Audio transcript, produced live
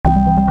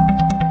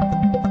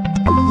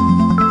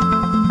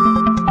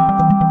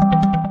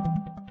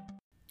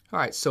All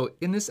right, so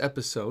in this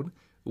episode,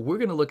 we're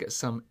going to look at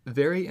some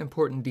very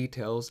important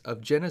details of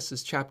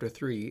Genesis chapter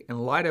 3 in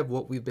light of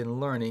what we've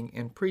been learning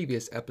in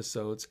previous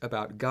episodes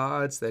about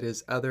gods, that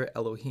is, other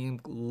Elohim,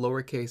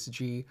 lowercase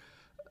g,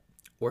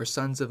 or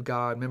sons of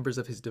God, members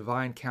of his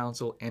divine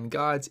council, and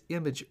God's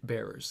image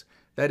bearers,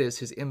 that is,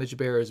 his image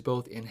bearers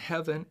both in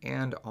heaven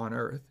and on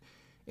earth.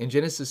 In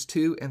Genesis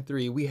 2 and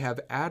 3, we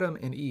have Adam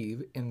and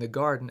Eve in the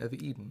Garden of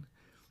Eden.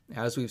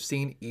 As we've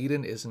seen,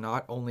 Eden is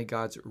not only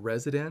God's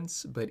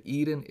residence, but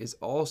Eden is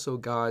also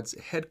God's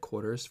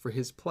headquarters for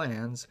his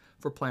plans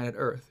for planet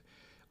Earth.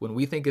 When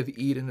we think of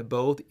Eden,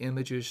 both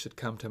images should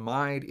come to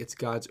mind. It's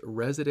God's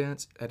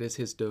residence, that is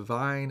his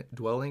divine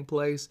dwelling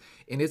place,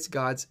 and it's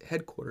God's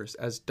headquarters,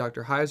 as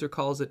Dr. Heiser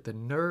calls it, the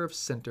nerve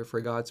center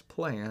for God's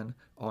plan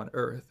on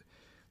earth.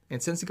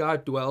 And since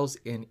God dwells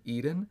in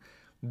Eden,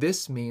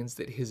 this means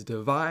that his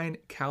divine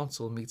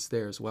counsel meets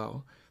there as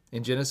well.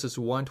 In Genesis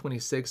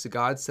 1:26,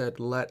 God said,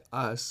 "Let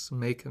us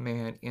make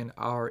man in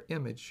our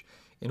image,"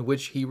 in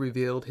which he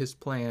revealed his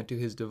plan to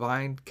his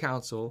divine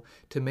counsel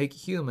to make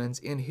humans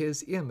in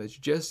his image,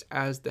 just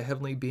as the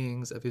heavenly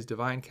beings of his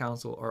divine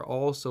counsel are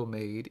also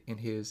made in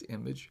his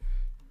image.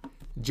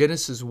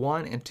 Genesis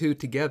 1 and 2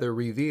 together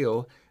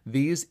reveal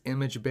these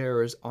image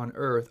bearers on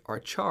earth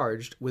are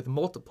charged with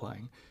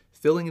multiplying,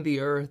 filling the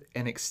earth,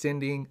 and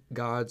extending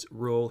God's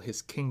rule,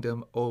 his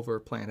kingdom over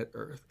planet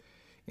Earth.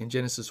 In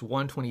Genesis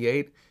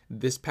 1:28,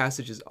 this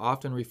passage is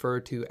often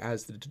referred to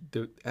as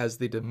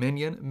the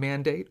dominion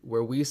mandate,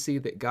 where we see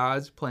that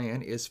God's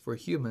plan is for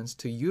humans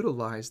to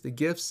utilize the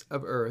gifts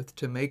of earth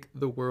to make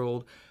the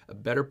world a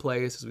better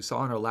place, as we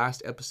saw in our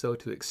last episode,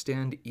 to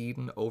extend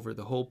Eden over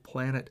the whole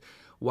planet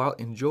while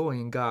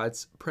enjoying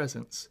God's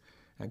presence.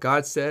 Now,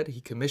 God said,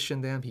 he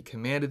commissioned them, he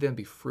commanded them,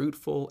 be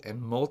fruitful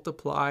and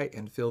multiply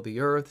and fill the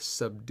earth,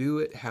 subdue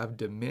it, have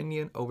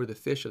dominion over the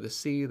fish of the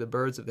sea, the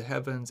birds of the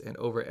heavens, and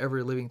over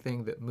every living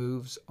thing that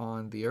moves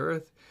on the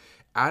earth.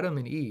 Adam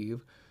and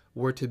Eve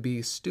were to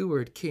be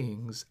steward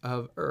kings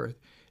of earth,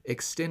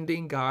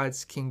 extending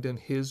God's kingdom,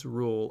 his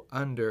rule,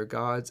 under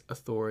God's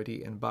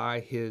authority and by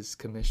his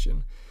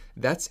commission.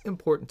 That's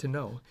important to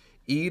know.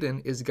 Eden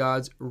is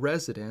God's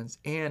residence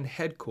and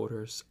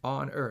headquarters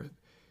on earth.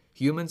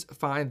 Humans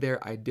find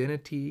their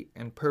identity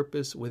and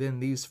purpose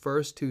within these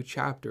first two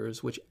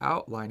chapters, which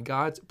outline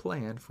God's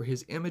plan for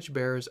his image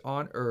bearers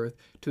on earth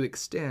to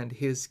extend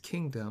his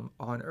kingdom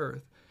on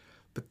earth.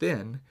 But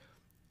then,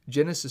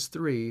 Genesis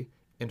 3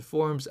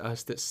 informs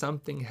us that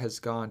something has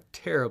gone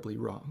terribly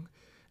wrong.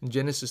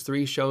 Genesis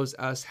 3 shows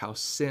us how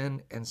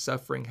sin and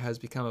suffering has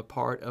become a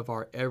part of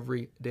our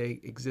everyday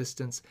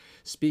existence.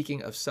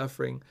 Speaking of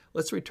suffering,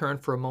 let's return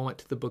for a moment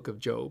to the book of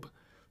Job.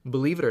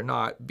 Believe it or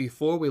not,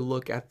 before we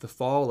look at the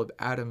fall of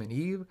Adam and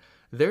Eve,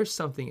 there's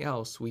something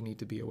else we need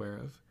to be aware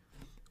of.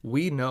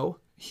 We know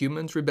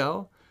humans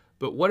rebel,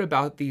 but what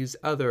about these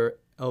other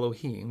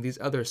Elohim, these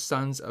other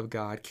sons of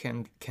God?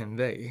 Can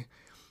they?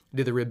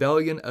 Did the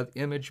rebellion of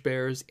image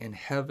bearers in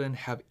heaven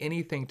have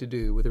anything to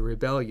do with the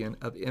rebellion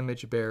of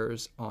image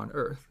bearers on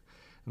earth?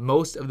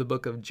 Most of the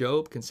book of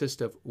Job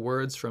consists of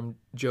words from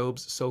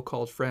Job's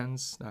so-called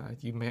friends.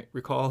 You may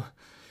recall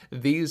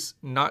these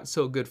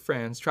not-so-good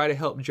friends try to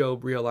help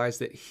Job realize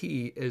that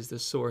he is the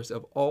source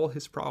of all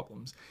his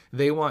problems.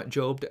 They want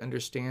Job to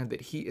understand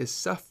that he is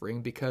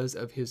suffering because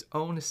of his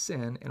own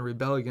sin and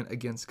rebellion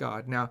against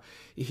God. Now,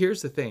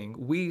 here's the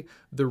thing. We,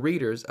 the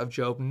readers of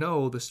Job,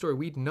 know the story.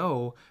 We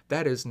know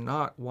that is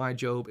not why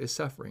Job is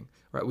suffering.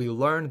 Right? We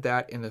learned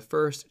that in the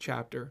first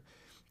chapter.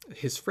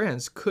 His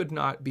friends could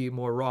not be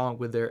more wrong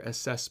with their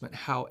assessment.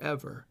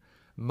 However,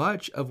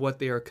 much of what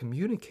they are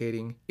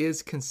communicating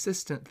is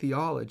consistent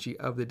theology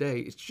of the day.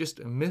 It's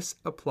just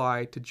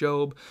misapplied to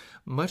Job,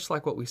 much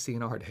like what we see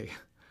in our day.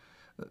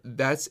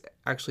 That's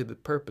actually the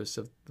purpose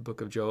of the book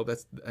of Job.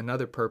 That's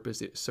another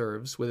purpose it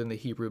serves within the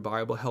Hebrew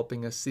Bible,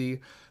 helping us see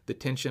the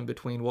tension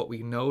between what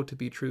we know to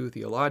be true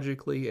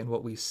theologically and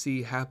what we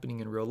see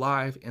happening in real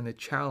life, and the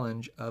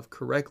challenge of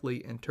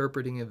correctly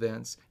interpreting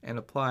events and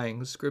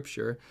applying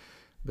Scripture.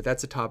 But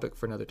that's a topic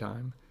for another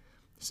time.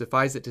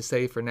 Suffice it to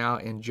say for now,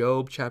 in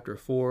Job chapter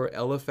 4,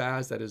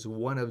 Eliphaz, that is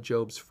one of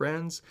Job's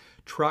friends,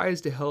 tries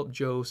to help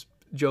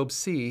Job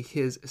see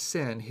his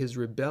sin, his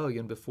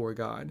rebellion before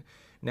God.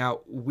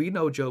 Now, we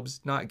know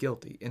Job's not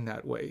guilty in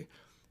that way,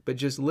 but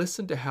just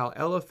listen to how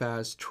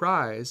Eliphaz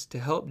tries to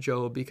help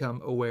Job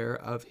become aware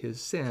of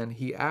his sin.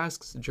 He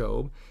asks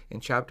Job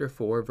in chapter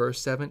 4, verse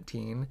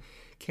 17,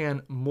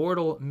 "Can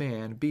mortal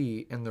man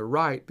be in the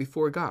right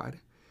before God?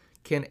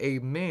 Can a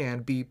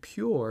man be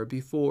pure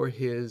before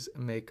his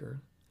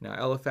maker?" Now,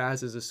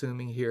 Eliphaz is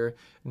assuming here,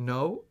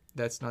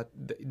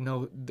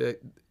 that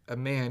a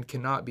man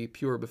cannot be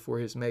pure before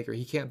his maker.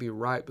 He can't be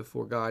right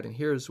before God. And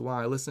here's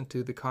why. Listen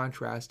to the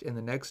contrast in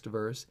the next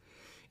verse.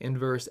 In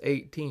verse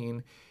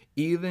 18,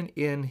 "Even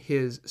in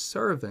his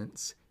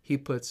servants he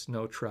puts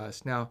no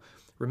trust." Now,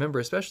 remember,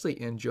 especially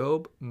in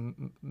Job,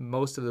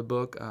 most of the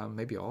book,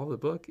 maybe all of the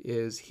book,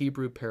 is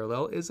Hebrew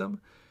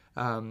parallelism.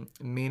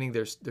 Meaning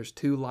there's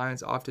two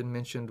lines often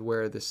mentioned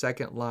where the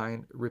second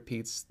line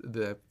repeats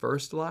the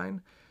first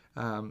line.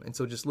 And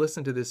so just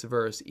listen to this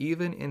verse.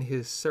 Even in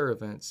his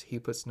servants, he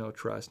puts no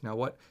trust. Now,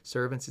 what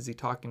servants is he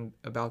talking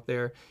about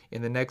there?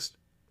 In the next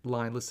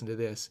line, listen to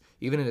this.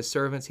 Even in his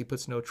servants, he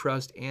puts no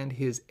trust, and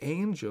his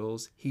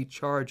angels he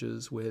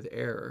charges with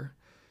error.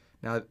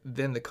 Now,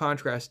 then the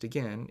contrast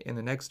again in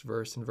the next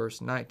verse, in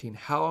verse 19.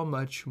 How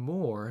much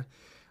more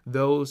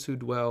those who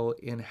dwell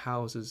in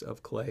houses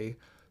of clay,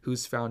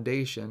 whose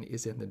foundation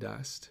is in the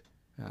dust.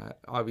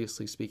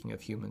 Obviously speaking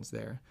of humans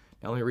there.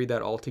 Now let me read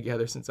that all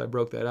together since I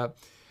broke that up.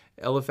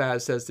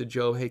 Eliphaz says to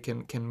Job, hey,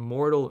 can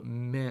mortal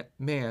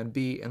man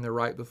be in the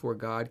right before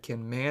God?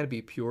 Can man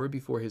be pure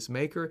before his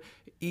maker?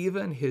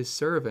 Even his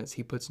servants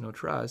he puts no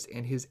trust,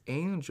 and his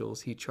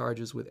angels he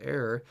charges with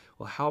error.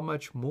 Well, how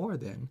much more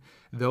then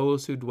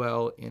those who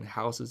dwell in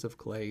houses of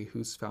clay,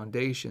 whose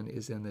foundation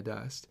is in the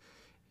dust?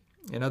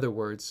 In other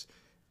words,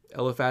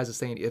 Eliphaz is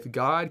saying if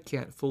God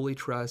can't fully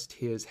trust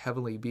his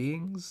heavenly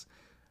beings,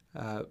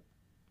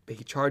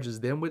 he charges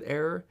them with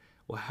error.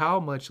 Well, how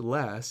much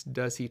less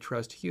does he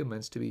trust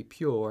humans to be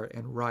pure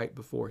and right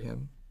before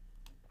him?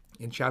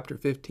 In chapter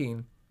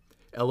 15,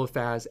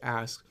 Eliphaz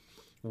asks,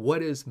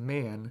 what is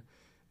man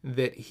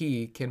that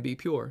he can be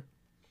pure?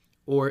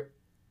 Or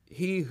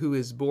he who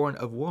is born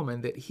of woman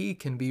that he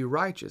can be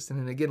righteous? And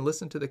then again,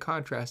 listen to the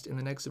contrast in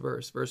the next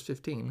verse, verse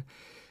 15.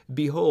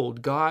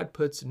 Behold, God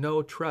puts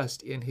no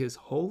trust in his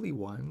holy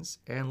ones.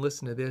 And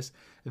listen to this,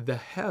 the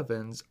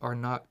heavens are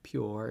not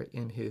pure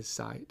in his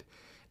sight.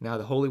 Now,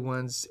 the holy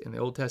ones in the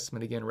Old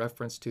Testament, again,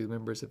 reference to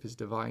members of his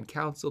divine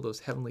council,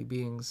 those heavenly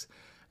beings.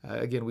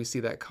 Again, we see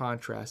that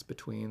contrast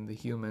between the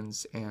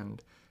humans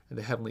and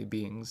the heavenly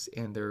beings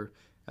and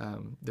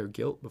their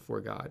guilt before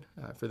God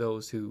for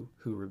those who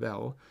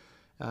rebel.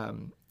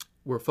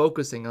 We're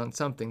focusing on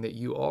something that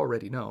you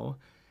already know.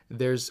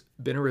 There's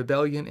been a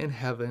rebellion in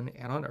heaven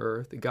and on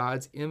earth.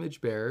 God's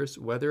image bearers,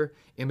 whether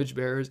image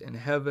bearers in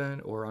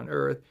heaven or on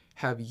earth,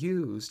 have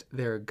used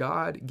their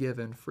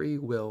God-given free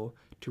will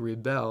to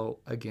rebel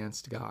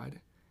against God.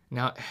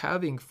 Now,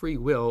 having free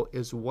will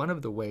is one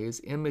of the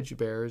ways image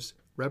bearers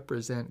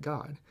represent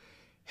God.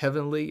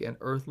 Heavenly and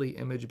earthly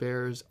image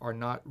bearers are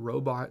not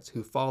robots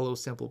who follow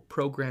simple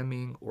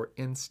programming or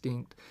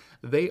instinct.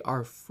 They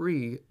are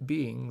free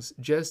beings,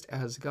 just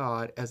as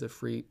God is a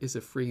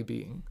free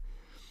being.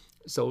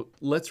 So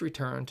let's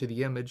return to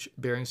the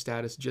image-bearing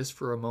status just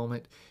for a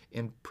moment.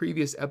 In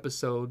previous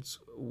episodes,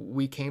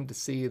 we came to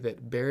see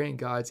that bearing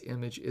God's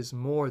image is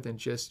more than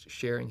just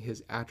sharing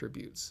his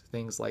attributes,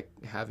 things like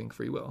having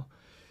free will.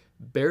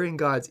 Bearing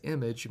God's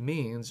image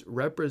means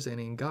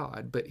representing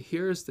God, but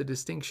here's the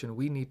distinction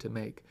we need to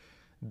make.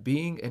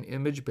 Being an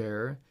image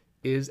bearer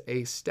is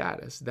a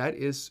status. That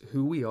is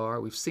who we are.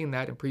 We've seen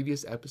that in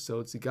previous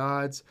episodes,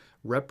 God's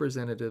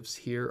representatives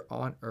here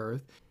on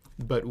earth,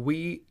 but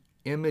we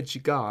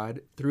image God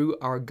through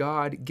our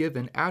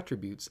God-given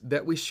attributes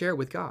that we share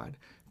with God.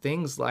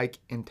 Things like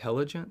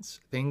intelligence,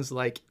 things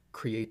like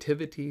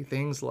creativity,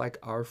 things like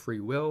our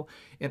free will.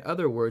 In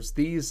other words,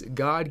 these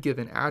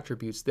God-given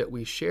attributes that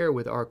we share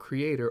with our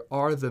Creator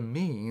are the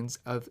means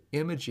of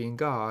imaging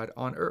God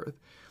on earth.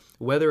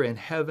 Whether in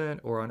heaven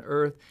or on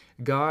earth,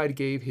 God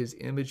gave his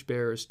image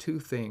bearers two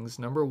things.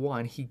 Number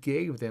one, he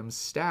gave them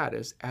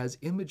status as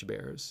image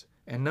bearers.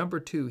 And number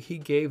two, he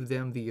gave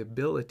them the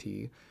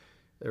ability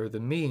or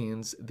the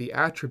means, the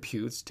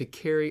attributes to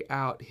carry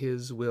out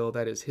his will,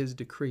 that is his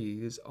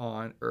decrees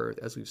on earth.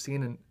 As we've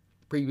seen in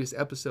previous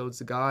episodes,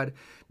 God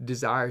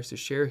desires to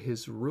share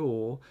his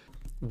rule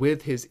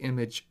with his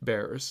image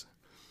bearers.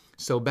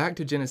 So back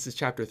to Genesis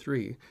chapter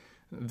 3,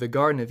 the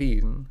Garden of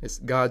Eden is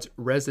God's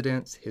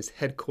residence, his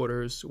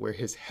headquarters, where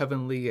his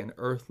heavenly and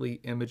earthly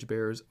image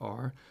bearers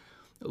are.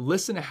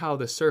 Listen to how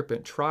the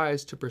serpent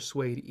tries to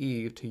persuade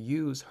Eve to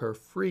use her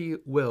free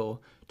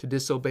will to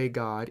disobey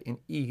God and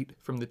eat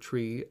from the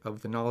tree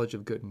of the knowledge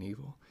of good and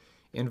evil.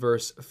 In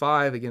verse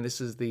 5, again,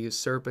 this is the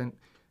serpent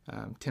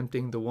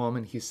tempting the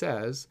woman. He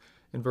says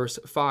in verse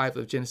 5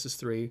 of Genesis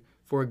 3,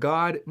 for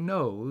God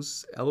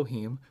knows,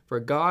 Elohim, for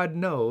God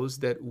knows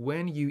that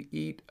when you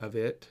eat of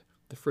it,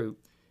 the fruit,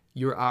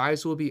 your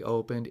eyes will be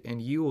opened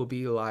and you will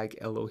be like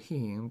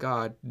Elohim,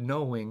 God,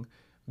 knowing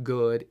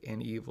good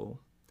and evil.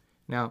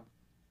 Now,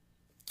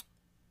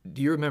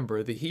 do you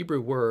remember the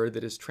Hebrew word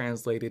that is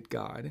translated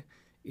God?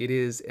 It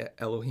is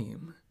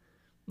Elohim.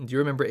 Do you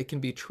remember it can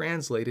be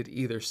translated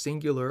either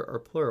singular or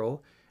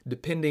plural,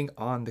 depending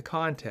on the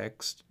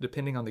context,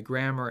 depending on the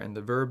grammar and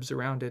the verbs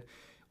around it?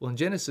 Well, in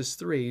Genesis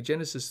 3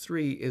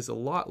 is a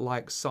lot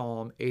like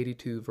Psalm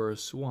 82,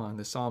 verse 1,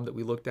 the psalm that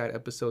we looked at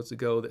episodes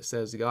ago that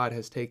says God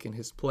has taken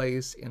his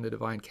place in the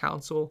divine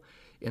council.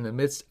 In the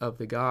midst of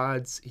the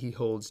gods, he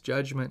holds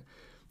judgment.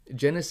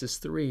 Genesis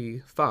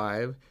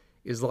 3:5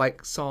 is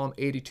like Psalm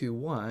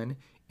 82:1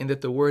 in that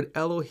the word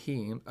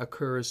Elohim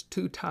occurs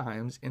two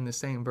times in the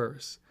same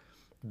verse.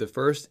 The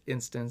first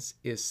instance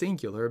is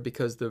singular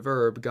because the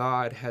verb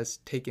God has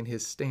taken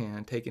his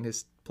stand, taken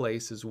his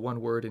place is one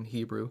word in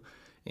Hebrew,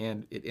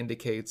 and it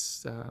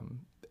indicates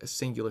a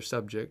singular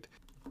subject.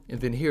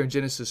 And then here in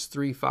Genesis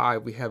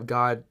 3:5, we have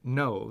God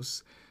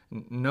knows.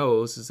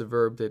 Knows is a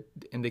verb that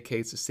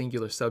indicates a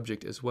singular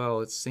subject as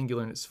well. It's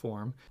singular in its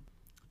form.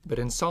 But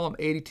in Psalm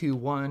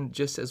 82:1,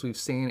 just as we've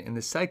seen in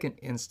the second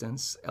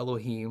instance,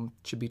 Elohim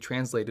should be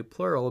translated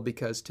plural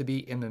because to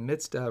be in the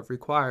midst of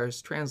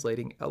requires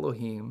translating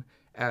Elohim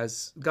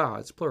as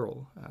gods,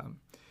 plural.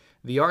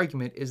 The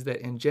argument is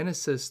that in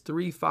Genesis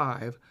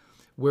 3:5,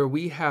 where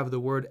we have the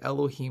word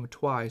Elohim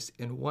twice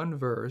in one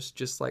verse,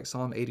 just like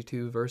Psalm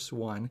 82 verse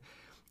 1,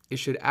 it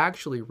should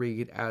actually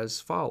read as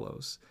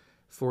follows.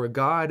 For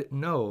God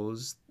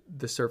knows,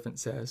 the serpent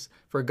says,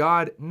 for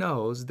God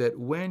knows that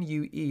when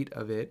you eat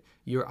of it,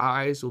 your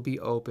eyes will be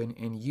open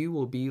and you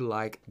will be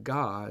like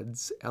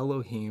gods,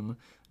 Elohim,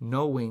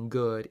 knowing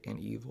good and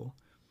evil.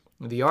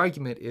 The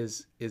argument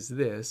is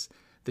this.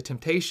 The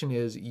temptation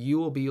is you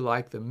will be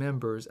like the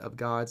members of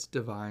God's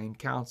divine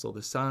council,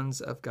 the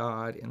sons of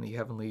God in the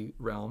heavenly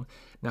realm.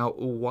 Now,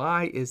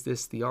 why is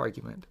this the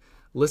argument?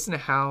 Listen to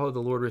how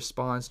the Lord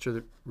responds to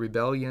the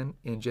rebellion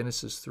in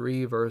Genesis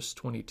 3, verse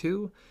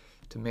 22.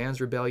 To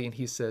man's rebellion,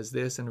 he says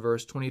this in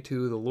verse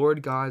 22, the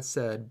Lord God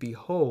said,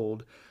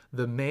 behold,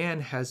 the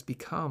man has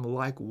become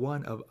like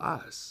one of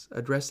us,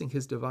 addressing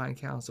his divine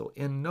counsel,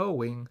 in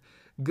knowing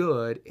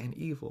good and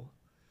evil.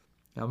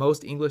 Now,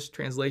 most English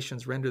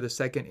translations render the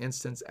second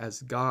instance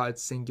as God,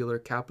 singular,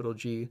 capital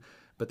G,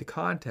 but the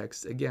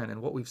context, again,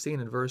 and what we've seen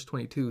in verse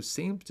 22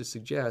 seems to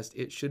suggest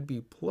it should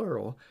be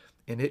plural,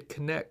 and it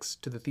connects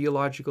to the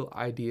theological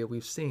idea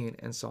we've seen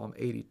in Psalm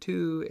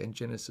 82 and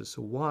Genesis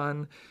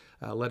 1,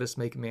 let us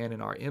make man in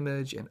our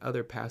image, and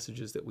other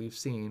passages that we've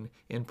seen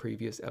in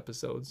previous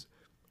episodes.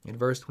 In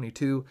verse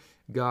 22,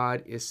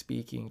 God is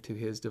speaking to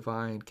his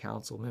divine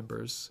council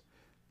members,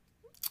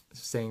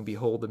 saying,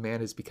 behold, the man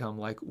has become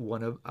like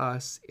one of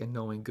us in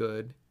knowing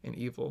good and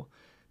evil.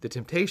 The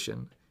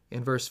temptation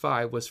in verse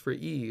 5 was for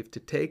Eve to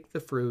take the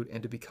fruit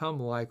and to become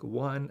like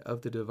one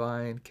of the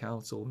divine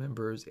council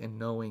members in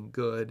knowing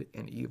good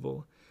and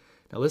evil.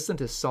 Now listen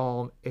to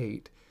Psalm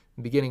 8,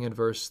 beginning in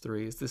verse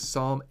 3. It's this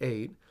Psalm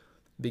 8,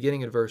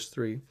 beginning in verse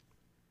 3.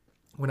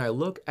 When I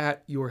look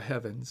at your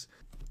heavens,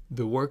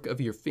 the work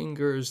of your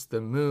fingers,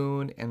 the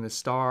moon and the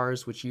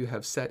stars which you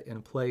have set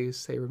in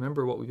place. Hey,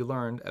 remember what we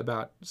learned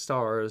about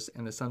stars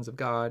and the sons of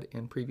God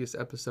in previous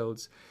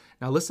episodes.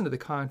 Now listen to the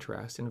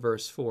contrast in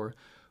verse 4.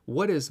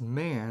 What is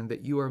man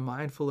that you are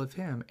mindful of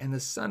him, and the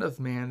son of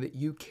man that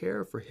you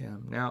care for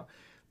him? Now,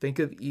 think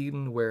of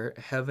Eden where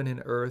heaven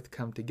and earth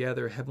come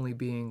together, heavenly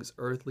beings,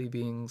 earthly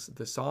beings.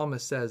 The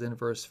psalmist says in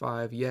verse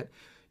 5, yet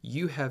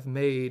you have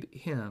made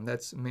him,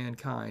 that's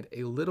mankind,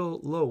 a little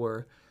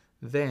lower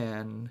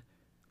than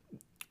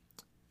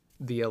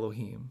the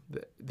Elohim.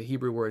 The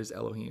Hebrew word is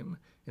Elohim.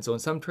 And so in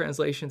some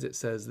translations it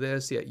says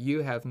this, yet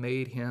you have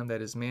made him,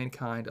 that is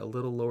mankind, a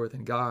little lower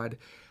than God.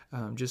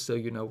 Just so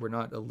you know, we're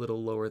not a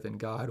little lower than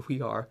God. We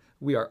are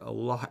a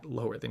lot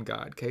lower than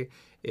God, okay?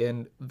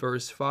 In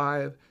verse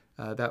 5,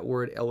 that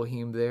word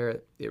Elohim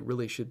there, it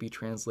really should be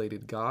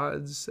translated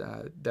gods.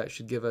 That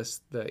should give us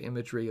the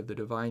imagery of the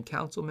divine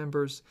council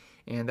members,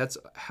 and that's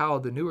how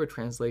the newer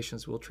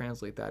translations will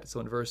translate that. So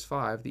in verse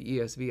 5, the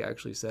ESV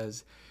actually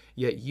says,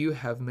 yet you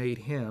have made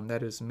him,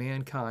 that is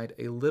mankind,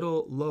 a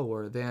little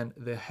lower than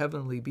the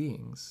heavenly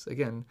beings,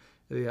 again,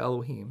 the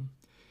Elohim,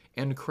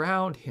 and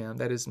crowned him,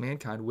 that is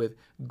mankind, with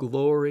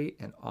glory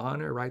and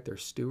honor, right? They're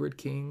steward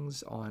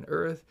kings on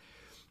earth.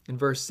 In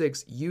verse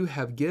 6, you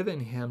have given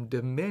him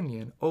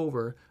dominion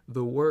over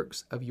the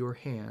works of your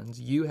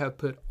hands. You have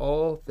put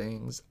all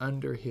things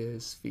under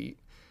his feet.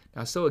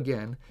 Now, so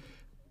again,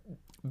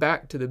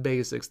 back to the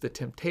basics, the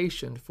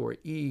temptation for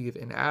Eve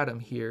and Adam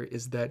here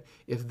is that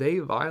if they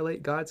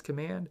violate God's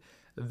command,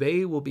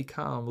 they will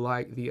become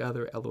like the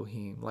other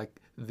Elohim, like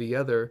the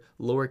other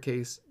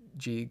lowercase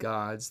g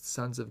gods,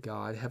 sons of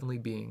God, heavenly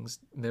beings,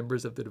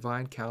 members of the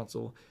divine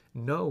council,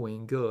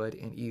 knowing good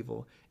and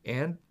evil.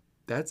 And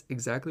that's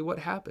exactly what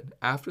happened.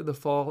 After the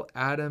fall,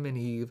 Adam and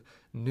Eve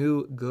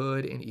knew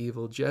good and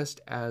evil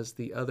just as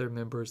the other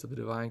members of the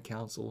divine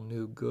council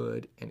knew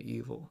good and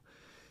evil.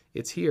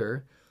 It's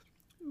here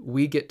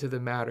we get to the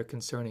matter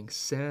concerning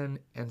sin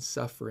and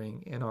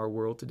suffering in our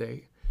world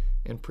today.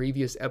 In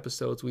previous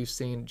episodes, we've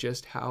seen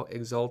just how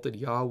exalted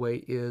Yahweh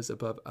is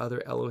above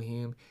other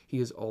Elohim. He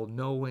is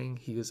all-knowing.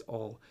 He is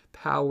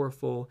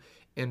all-powerful.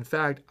 In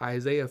fact,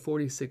 Isaiah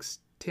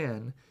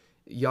 46:10,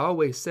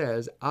 Yahweh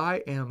says,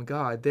 I am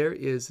God, there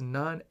is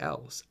none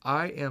else.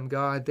 I am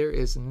God, there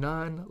is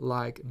none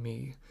like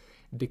me,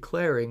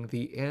 declaring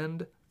the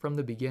end from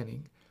the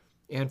beginning,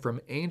 and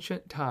from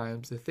ancient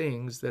times the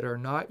things that are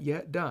not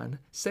yet done,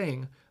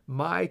 saying,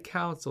 my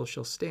counsel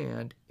shall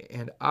stand,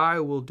 and I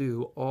will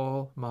do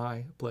all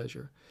my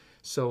pleasure.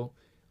 So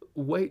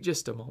wait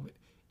just a moment.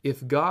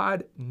 If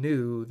God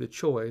knew the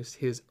choice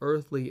his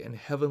earthly and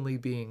heavenly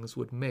beings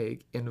would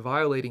make in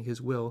violating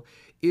his will,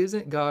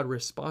 isn't God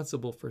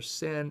responsible for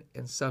sin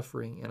and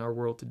suffering in our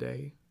world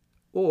today?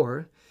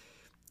 Or,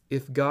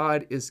 if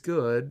God is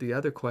good, the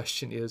other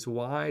question is,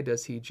 why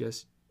does he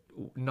just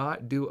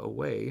not do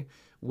away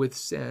with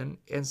sin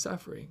and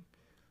suffering?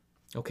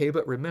 Okay,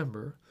 but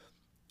remember,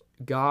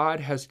 God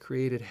has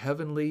created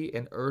heavenly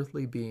and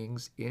earthly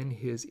beings in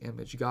his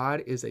image.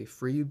 God is a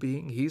free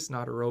being. He's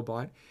not a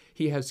robot.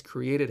 He has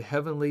created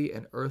heavenly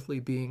and earthly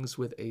beings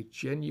with a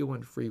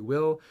genuine free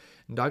will.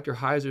 And Dr.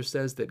 Heiser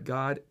says that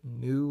God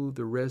knew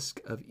the risk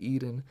of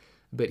Eden,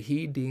 but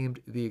he deemed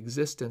the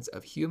existence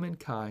of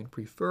humankind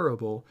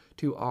preferable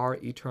to our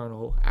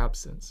eternal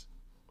absence.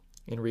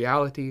 In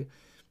reality,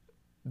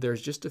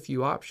 there's just a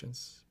few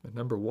options.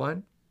 Number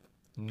one,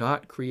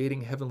 not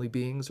creating heavenly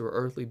beings or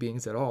earthly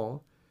beings at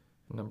all.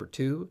 Number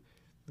two,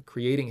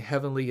 creating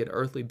heavenly and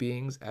earthly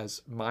beings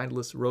as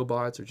mindless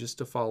robots or just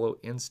to follow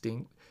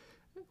instinct.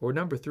 Or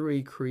number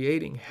three,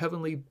 creating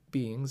heavenly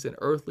beings and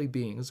earthly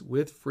beings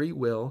with free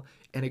will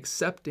and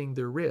accepting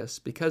the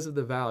risk because of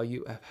the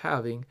value of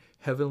having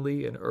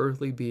heavenly and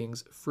earthly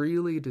beings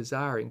freely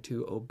desiring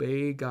to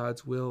obey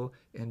God's will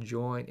and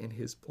join in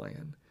his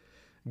plan.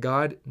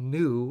 God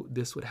knew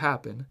this would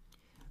happen,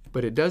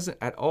 but it doesn't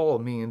at all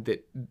mean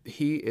that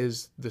he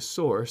is the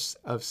source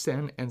of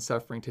sin and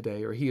suffering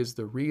today, or he is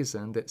the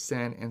reason that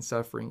sin and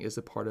suffering is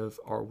a part of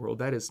our world.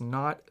 That is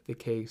not the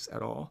case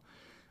at all.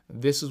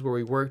 This is where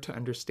we work to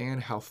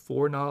understand how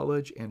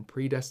foreknowledge and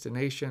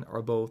predestination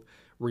are both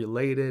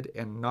related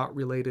and not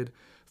related.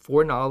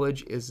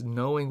 Foreknowledge is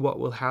knowing what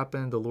will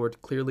happen. The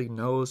Lord clearly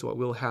knows what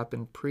will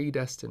happen.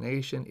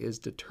 Predestination is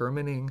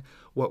determining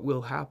what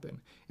will happen.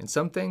 And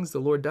some things the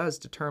Lord does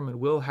determine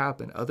will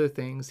happen. Other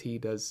things he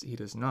does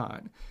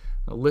not.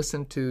 Now,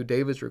 listen to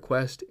David's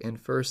request in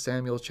 1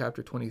 Samuel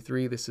chapter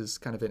 23. This is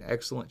kind of an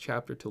excellent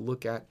chapter to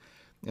look at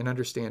and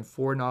understand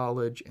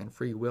foreknowledge and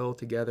free will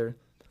together.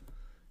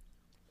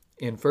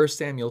 In 1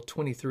 Samuel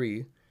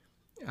 23,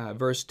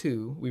 verse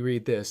 2, we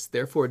read this: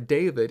 "Therefore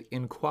David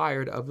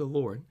inquired of the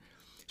Lord,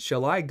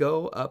 shall I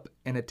go up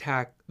and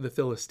attack the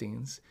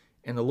Philistines?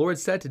 And the Lord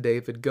said to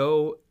David,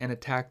 go and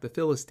attack the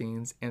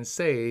Philistines and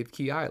save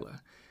Keilah."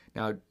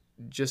 Now,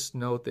 just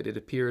note that it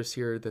appears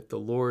here that the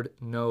Lord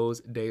knows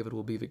David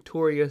will be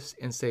victorious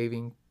in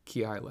saving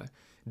Keilah.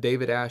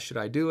 David asks, should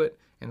I do it?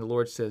 And the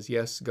Lord says,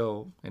 yes,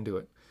 go and do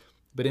it.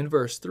 But in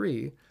verse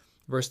 3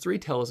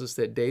 tells us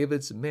that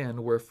David's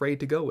men were afraid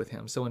to go with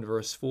him. So in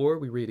verse 4,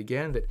 we read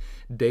again that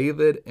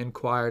David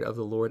inquired of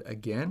the Lord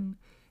again,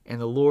 and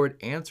the Lord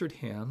answered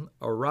him,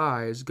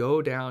 "Arise,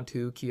 go down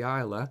to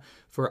Keilah,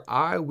 for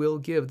I will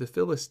give the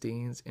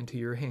Philistines into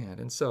your hand."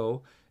 And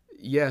so,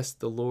 yes,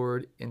 the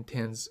Lord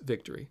intends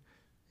victory.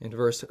 In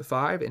verse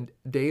 5, and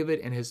David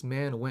and his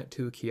men went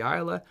to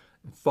Keilah,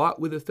 fought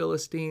with the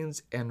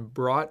Philistines, and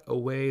brought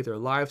away their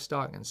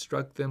livestock and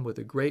struck them with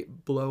a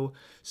great blow.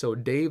 So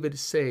David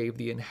saved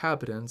the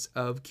inhabitants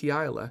of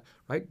Keilah,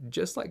 right?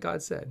 Just like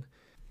God said.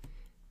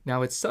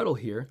 Now it's subtle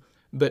here,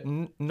 but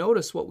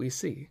notice what we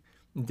see.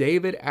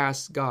 David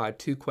asks God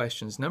two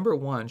questions. Number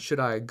one, should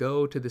I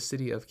go to the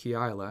city of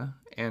Keilah?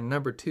 And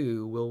number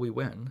two, will we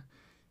win?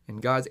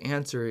 And God's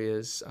answer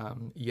is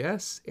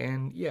yes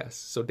and yes.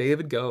 So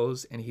David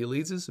goes and he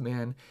leads his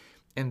men,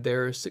 and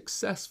they're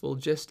successful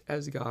just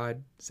as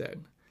God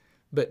said.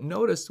 But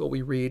notice what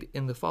we read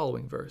in the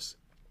following verse.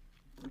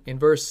 In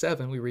verse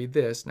 7, we read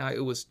this: "Now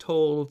it was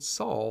told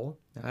Saul,"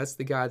 now that's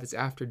the guy that's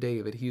after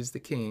David, he's the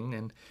king,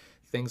 and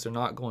things are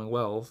not going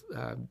well.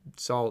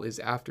 Saul is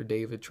after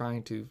David,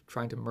 trying to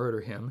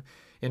murder him.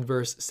 In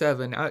verse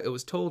 7, "Now it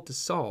was told to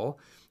Saul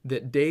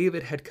that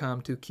David had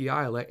come to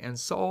Keilah, and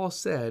Saul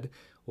said,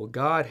 well,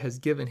 God has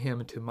given him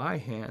into my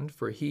hand,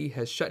 for he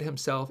has shut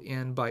himself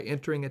in by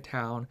entering a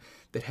town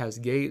that has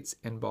gates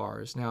and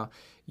bars." Now,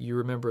 you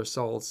remember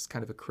Saul's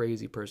kind of a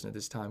crazy person at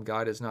this time.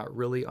 God is not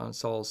really on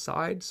Saul's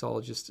side.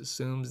 Saul just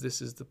assumes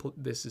this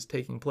is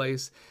taking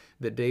place,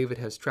 that David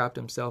has trapped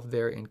himself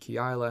there in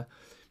Keilah.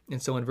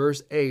 And so in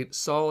verse 8,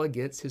 Saul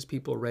gets his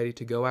people ready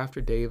to go after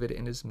David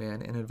and his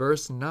men. And in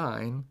verse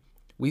 9,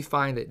 we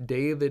find that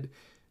David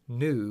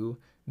knew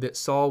that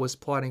Saul was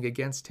plotting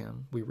against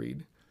him, we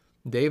read.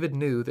 David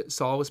knew that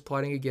Saul was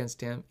plotting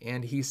against him,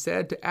 and he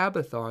said to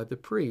Abiathar the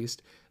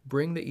priest,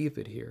 "Bring the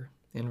ephod here."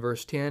 In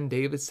verse 10,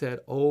 David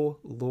said, "O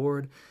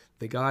Lord,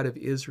 the God of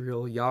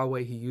Israel,"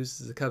 Yahweh, he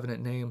uses the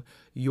covenant name,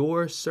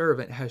 "your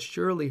servant has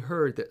surely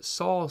heard that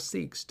Saul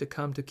seeks to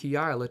come to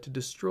Keilah to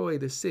destroy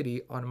the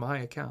city on my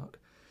account."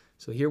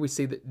 So here we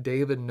see that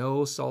David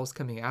knows Saul's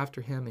coming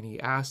after him, and he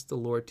asked the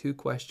Lord two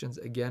questions.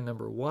 Again,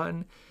 number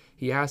one,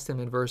 he asked him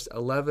in verse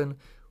 11,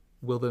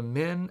 will the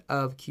men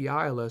of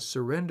Keilah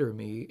surrender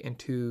me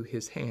into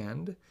his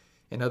hand?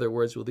 In other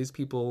words, will these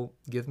people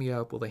give me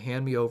up? Will they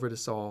hand me over to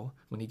Saul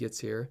when he gets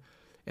here?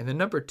 And then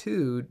number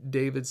two,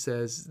 David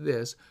says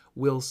this: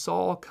 will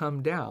Saul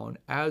come down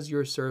as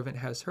your servant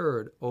has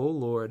heard? O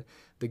Lord,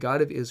 the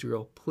God of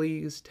Israel,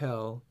 please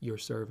tell your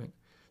servant.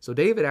 So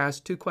David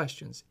asked two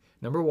questions.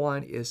 Number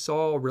one, is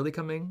Saul really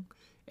coming?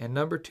 And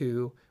number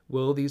two,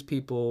 will these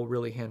people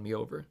really hand me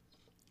over?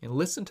 And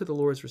listen to the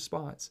Lord's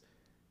response.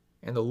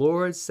 And the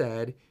Lord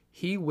said,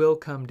 he will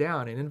come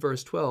down. And in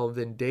verse 12,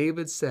 then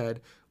David said,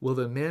 will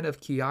the men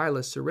of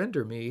Keilah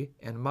surrender me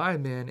and my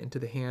men into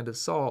the hand of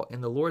Saul?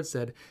 And the Lord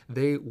said,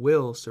 they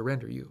will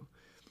surrender you.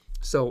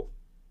 So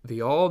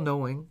the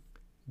all-knowing,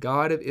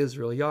 God of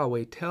Israel,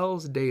 Yahweh,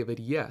 tells David,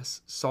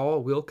 yes,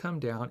 Saul will come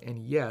down, and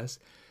yes,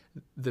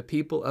 the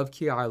people of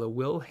Keilah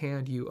will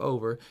hand you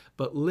over.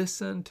 But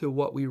listen to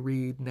what we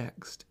read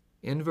next.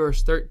 In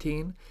verse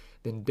 13,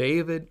 then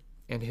David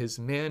and his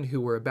men, who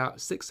were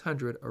about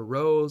 600,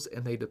 arose,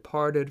 and they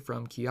departed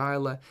from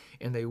Keilah,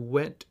 and they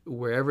went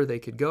wherever they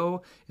could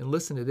go. And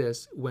listen to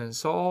this. When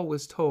Saul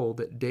was told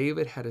that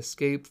David had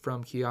escaped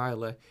from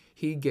Keilah,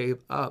 he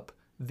gave up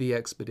the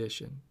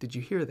expedition. Did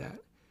you hear that?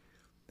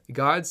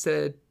 God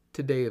said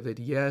to David,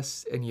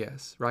 yes and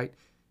yes, right?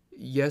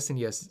 Yes and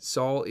yes.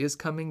 Saul is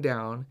coming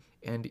down,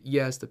 and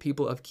yes, the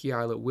people of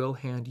Keilah will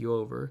hand you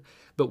over.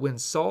 But when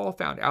Saul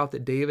found out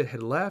that David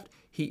had left,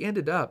 he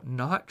ended up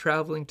not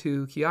traveling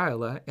to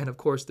Keilah, and of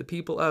course the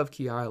people of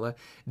Keilah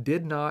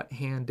did not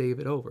hand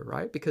David over,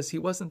 right? Because he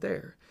wasn't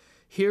there.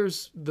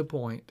 Here's the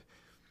point.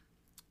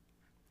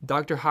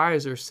 Dr.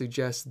 Heiser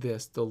suggests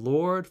this. The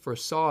Lord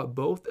foresaw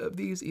both of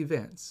these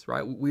events,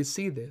 right? We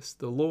see this.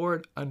 The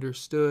Lord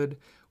understood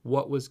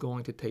what was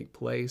going to take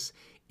place,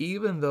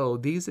 even though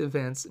these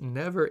events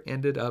never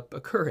ended up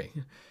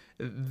occurring.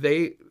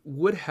 They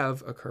would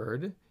have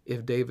occurred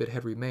if David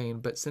had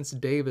remained, but since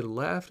David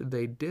left,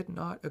 they did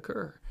not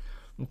occur.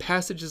 And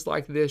passages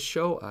like this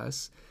show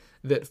us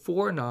that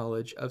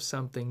foreknowledge of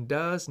something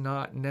does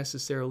not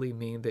necessarily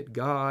mean that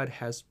God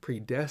has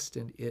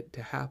predestined it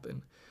to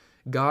happen.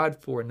 God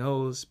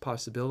foreknows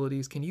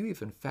possibilities. Can you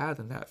even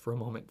fathom that for a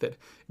moment? That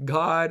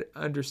God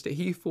understands,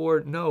 He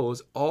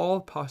foreknows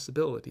all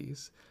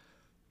possibilities.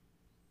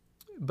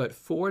 But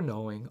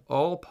foreknowing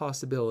all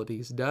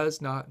possibilities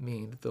does not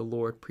mean that the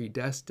Lord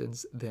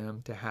predestines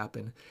them to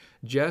happen.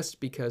 Just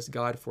because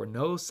God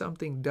foreknows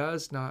something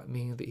does not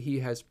mean that He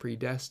has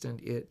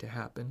predestined it to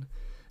happen.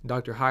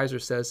 Dr.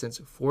 Heiser says, since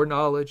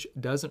foreknowledge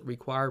doesn't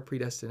require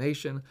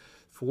predestination,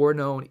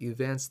 foreknown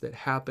events that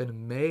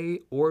happen may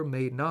or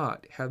may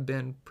not have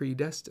been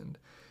predestined.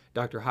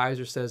 Dr.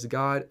 Heiser says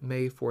God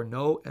may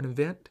foreknow an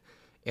event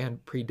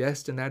and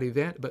predestine that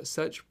event, but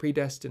such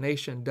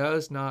predestination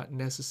does not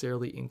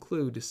necessarily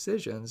include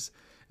decisions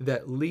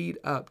that lead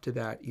up to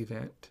that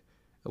event.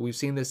 We've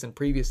seen this in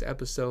previous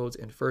episodes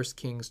in 1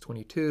 Kings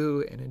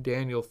 22 and in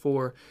Daniel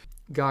 4.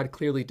 God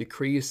clearly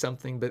decrees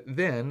something, but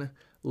then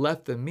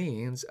left the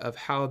means of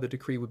how the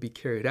decree would be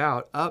carried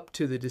out up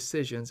to the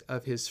decisions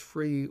of His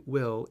free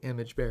will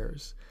image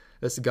bearers.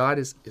 Thus, God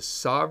is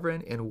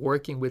sovereign in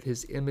working with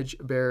His image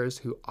bearers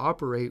who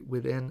operate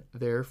within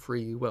their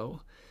free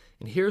will.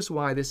 And here's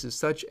why this is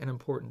such an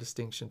important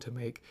distinction to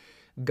make.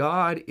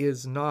 God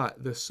is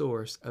not the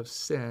source of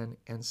sin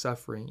and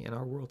suffering in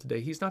our world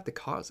today. He's not the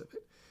cause of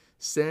it.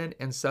 Sin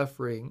and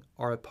suffering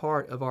are a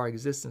part of our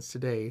existence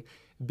today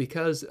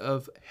because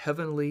of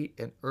heavenly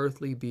and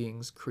earthly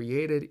beings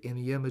created in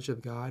the image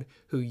of God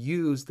who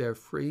use their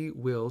free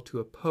will to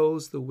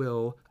oppose the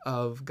will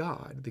of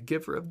God, the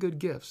giver of good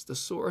gifts, the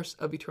source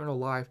of eternal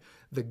life,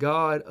 the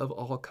God of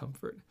all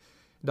comfort.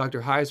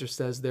 Dr. Heiser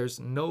says there's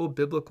no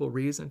biblical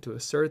reason to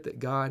assert that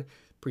God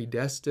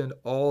predestined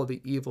all the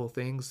evil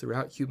things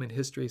throughout human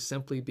history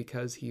simply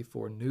because He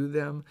foreknew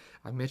them.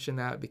 I mention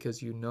that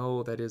because you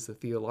know that is the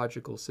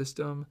theological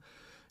system.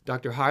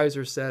 Dr.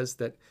 Heiser says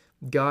that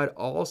God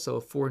also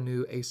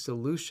foreknew a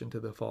solution to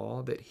the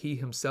fall that He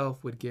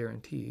Himself would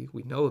guarantee.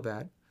 We know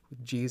that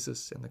with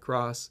Jesus and the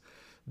cross.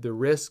 The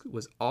risk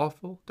was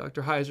awful,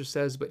 Dr. Heiser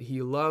says, but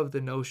He loved the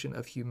notion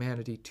of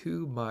humanity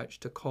too much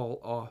to call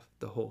off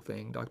the whole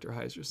thing, Dr.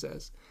 Heiser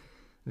says.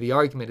 The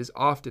argument is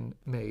often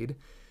made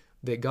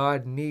that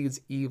God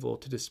needs evil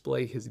to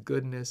display His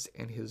goodness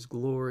and His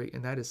glory,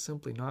 and that is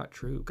simply not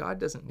true. God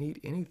doesn't need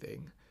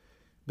anything.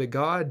 But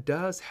God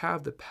does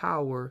have the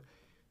power,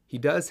 He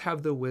does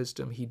have the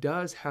wisdom, He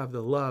does have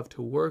the love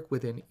to work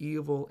within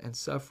evil and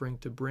suffering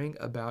to bring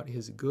about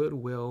His good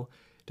will,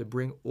 to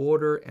bring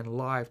order and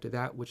life to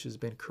that which has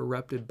been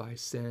corrupted by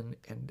sin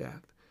and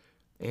death.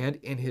 And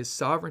in His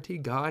sovereignty,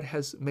 God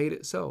has made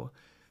it so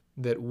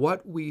that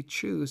what we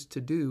choose to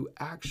do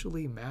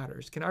actually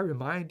matters. Can I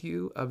remind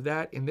you of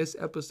that in this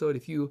episode?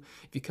 If you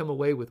come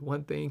away with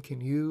one thing,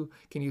 can you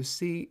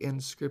see in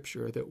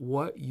Scripture that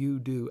what you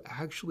do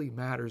actually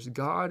matters?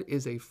 God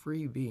is a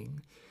free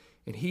being,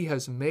 and He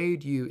has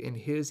made you in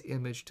His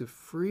image to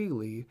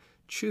freely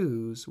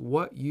choose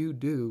what you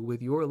do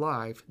with your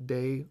life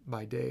day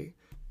by day.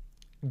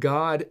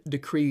 God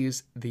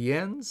decrees the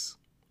ends,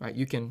 right?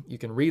 You can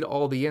read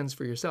all the ends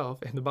for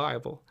yourself in the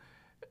Bible.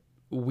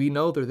 We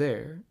know they're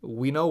there.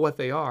 We know what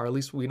they are. At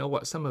least we know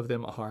what some of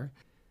them are.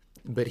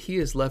 But He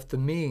has left the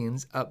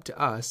means up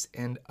to us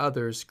and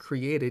others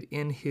created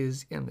in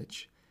His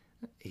image.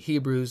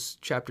 Hebrews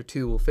chapter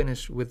 2, we'll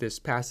finish with this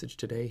passage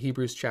today.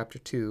 Hebrews chapter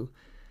 2,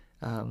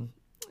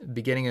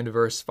 beginning in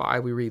verse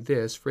 5, we read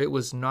this, "For it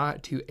was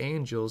not to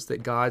angels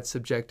that God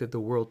subjected the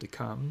world to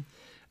come,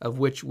 of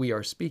which we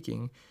are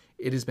speaking.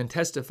 It has been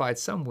testified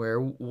somewhere,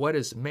 what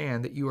is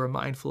man that you are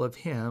mindful of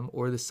him,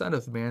 or the son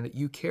of man that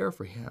you care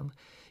for him?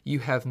 You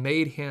have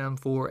made him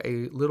for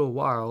a little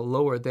while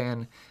lower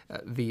than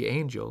the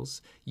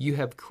angels. You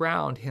have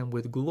crowned him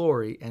with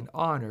glory and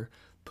honor,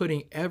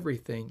 putting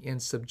everything in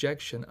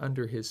subjection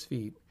under his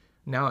feet.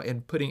 Now,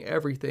 in putting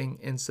everything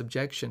in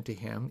subjection to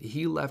him,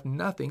 he left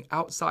nothing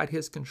outside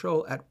his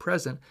control. At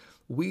present,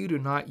 we do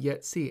not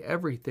yet see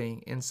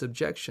everything in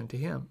subjection to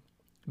him,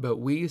 but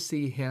we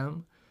see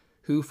him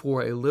who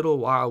for a little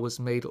while was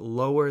made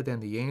lower than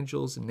the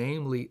angels,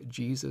 namely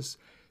Jesus,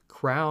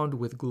 crowned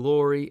with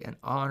glory and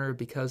honor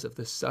because of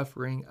the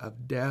suffering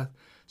of death,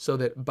 so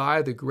that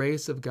by the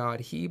grace of God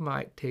he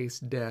might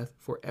taste death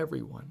for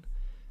everyone.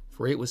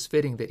 For it was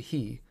fitting that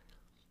he,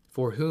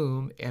 for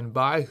whom and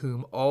by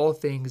whom all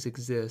things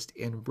exist,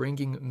 in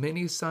bringing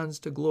many sons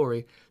to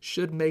glory,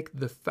 should make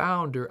the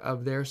founder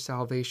of their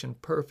salvation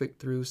perfect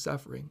through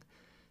suffering.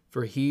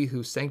 For he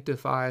who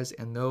sanctifies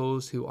and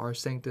those who are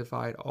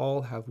sanctified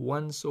all have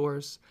one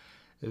source.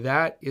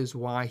 That is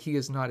why he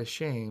is not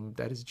ashamed,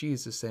 that is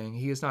Jesus saying,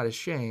 he is not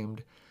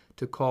ashamed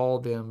to call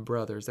them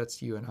brothers,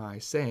 that's you and I,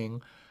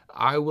 saying,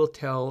 I will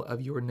tell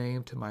of your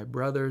name to my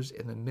brothers.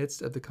 In the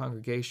midst of the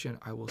congregation,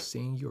 I will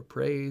sing your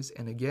praise.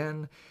 And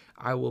again,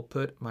 I will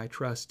put my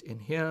trust in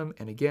him.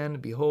 And again,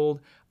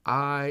 behold,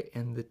 I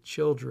and the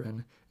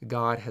children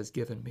God has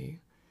given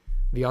me.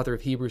 The author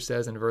of Hebrews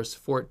says in verse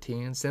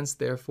 14, since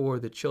therefore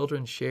the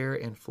children share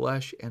in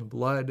flesh and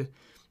blood,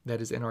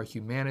 that is in our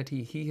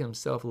humanity, he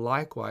himself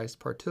likewise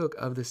partook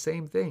of the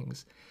same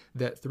things,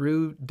 that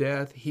through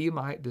death he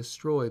might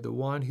destroy the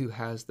one who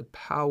has the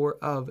power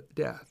of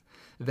death,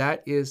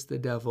 that is the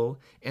devil,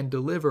 and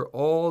deliver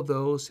all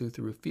those who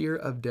through fear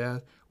of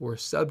death were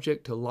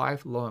subject to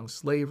lifelong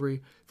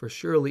slavery. For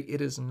surely it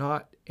is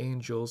not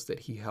angels that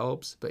he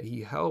helps, but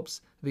he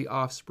helps the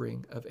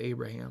offspring of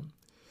Abraham.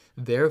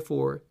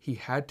 Therefore, he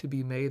had to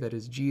be made, that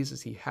is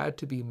Jesus, he had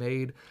to be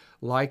made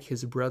like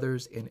his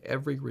brothers in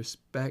every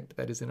respect,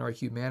 that is in our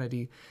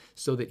humanity,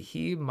 so that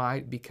he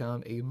might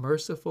become a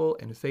merciful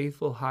and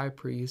faithful high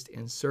priest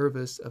in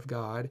service of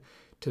God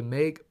to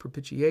make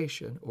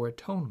propitiation or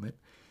atonement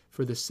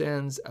for the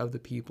sins of the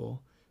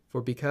people.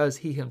 For because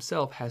he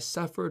himself has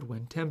suffered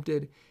when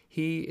tempted,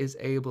 he is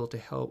able to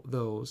help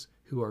those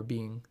who are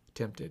being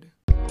tempted.